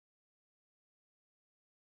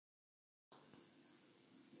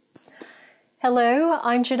Hello,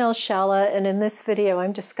 I'm Janelle Shalla, and in this video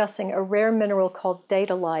I'm discussing a rare mineral called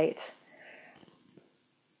Datolite.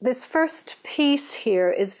 This first piece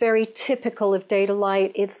here is very typical of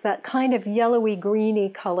Datolite. It's that kind of yellowy greeny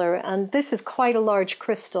color, and this is quite a large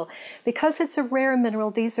crystal. Because it's a rare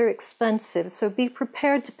mineral, these are expensive, so be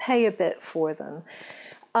prepared to pay a bit for them.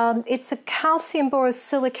 It's a calcium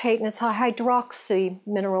borosilicate, and it's a hydroxy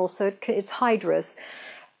mineral, so it's hydrous.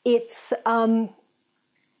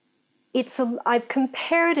 I've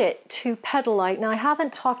compared it to petalite. Now, I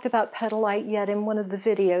haven't talked about petalite yet in one of the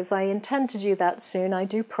videos. I intend to do that soon, I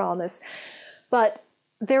do promise. But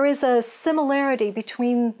there is a similarity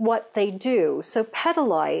between what they do. So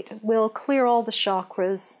petalite will clear all the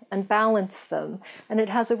chakras and balance them, and it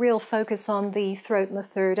has a real focus on the throat and the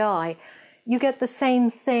third eye. You get the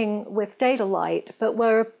same thing with Datolite, but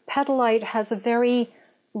where petalite has a very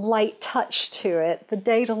light touch to it, the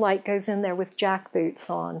Datolite goes in there with jackboots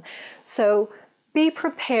on. So be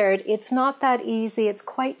prepared. It's not that easy. It's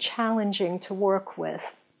quite challenging to work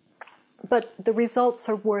with, but the results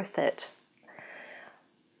are worth it.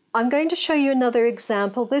 I'm going to show you another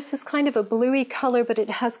example. This is kind of a bluey color, but it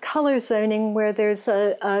has color zoning where there's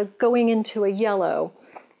a going into a yellow.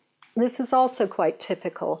 This is also quite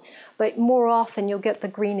typical, but more often you'll get the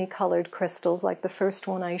greeny colored crystals like the first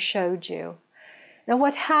one I showed you. Now,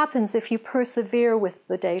 what happens if you persevere with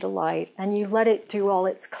the Datolite and you let it do all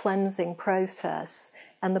its cleansing process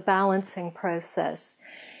and the balancing process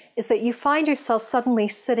is that you find yourself suddenly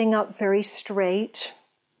sitting up very straight,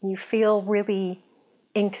 you feel really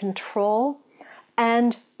in control,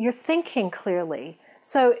 and you're thinking clearly.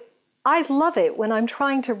 So I love it when I'm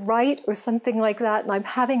trying to write or something like that and I'm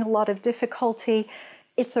having a lot of difficulty.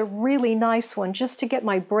 It's a really nice one just to get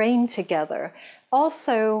my brain together.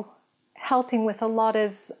 Also, helping with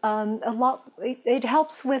it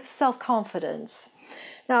helps with self-confidence.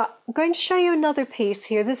 Now, I'm going to show you another piece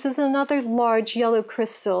here. This is another large yellow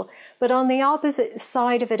crystal, but on the opposite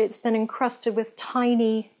side of it, it's been encrusted with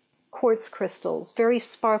tiny quartz crystals, very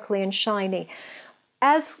sparkly and shiny.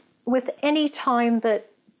 As with any time that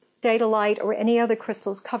Datolite or any other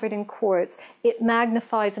crystals covered in quartz, it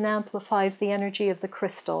magnifies and amplifies the energy of the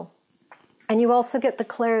crystal. And you also get the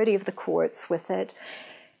clarity of the quartz with it.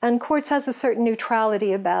 And quartz has a certain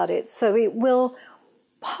neutrality about it, so it will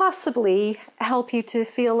possibly help you to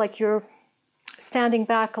feel like you're standing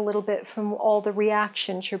back a little bit from all the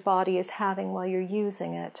reactions your body is having while you're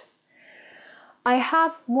using it. I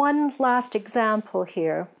have one last example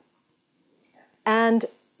here, and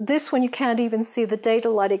this one you can't even see the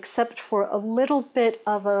Datolite except for a little bit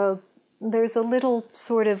of there's a little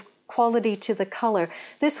sort of quality to the color.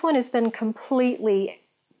 This one has been completely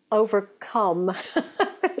overcome.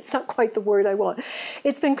 It's not quite the word I want.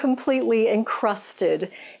 It's been completely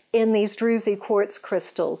encrusted in these druzy quartz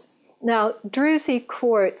crystals. Now, druzy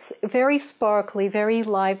quartz, very sparkly, very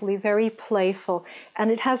lively, very playful, and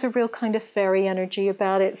it has a real kind of fairy energy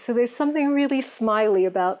about it. So there's something really smiley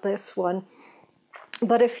about this one.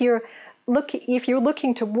 But if you're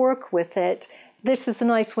looking to work with it, this is a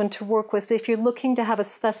nice one to work with. If you're looking to have a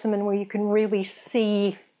specimen where you can really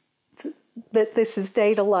see that this is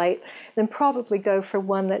Datolite, then probably go for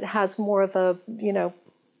one that has more of a,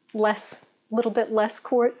 little bit less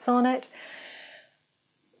quartz on it.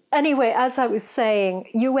 Anyway, as I was saying,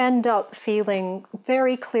 you end up feeling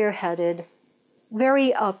very clear-headed,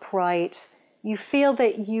 very upright. You feel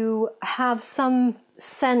that you have some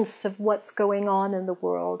sense of what's going on in the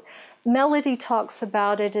world. Melody talks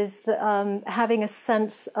about it as having a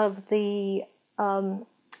sense of the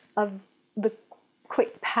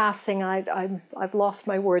quick passing. I've lost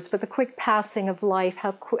my words, but the quick passing of life,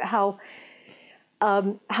 how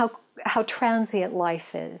transient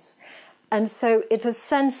life is. And so it's a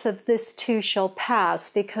sense of this too shall pass,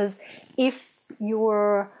 because if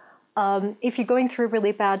you're going through a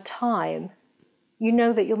really bad time, you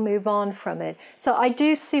know that you'll move on from it. So I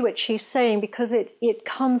do see what she's saying, because it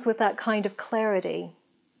comes with that kind of clarity.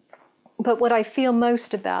 But what I feel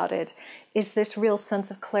most about it is this real sense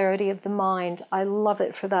of clarity of the mind. I love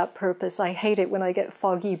it for that purpose. I hate it when I get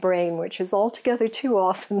foggy brain, which is altogether too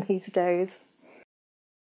often these days.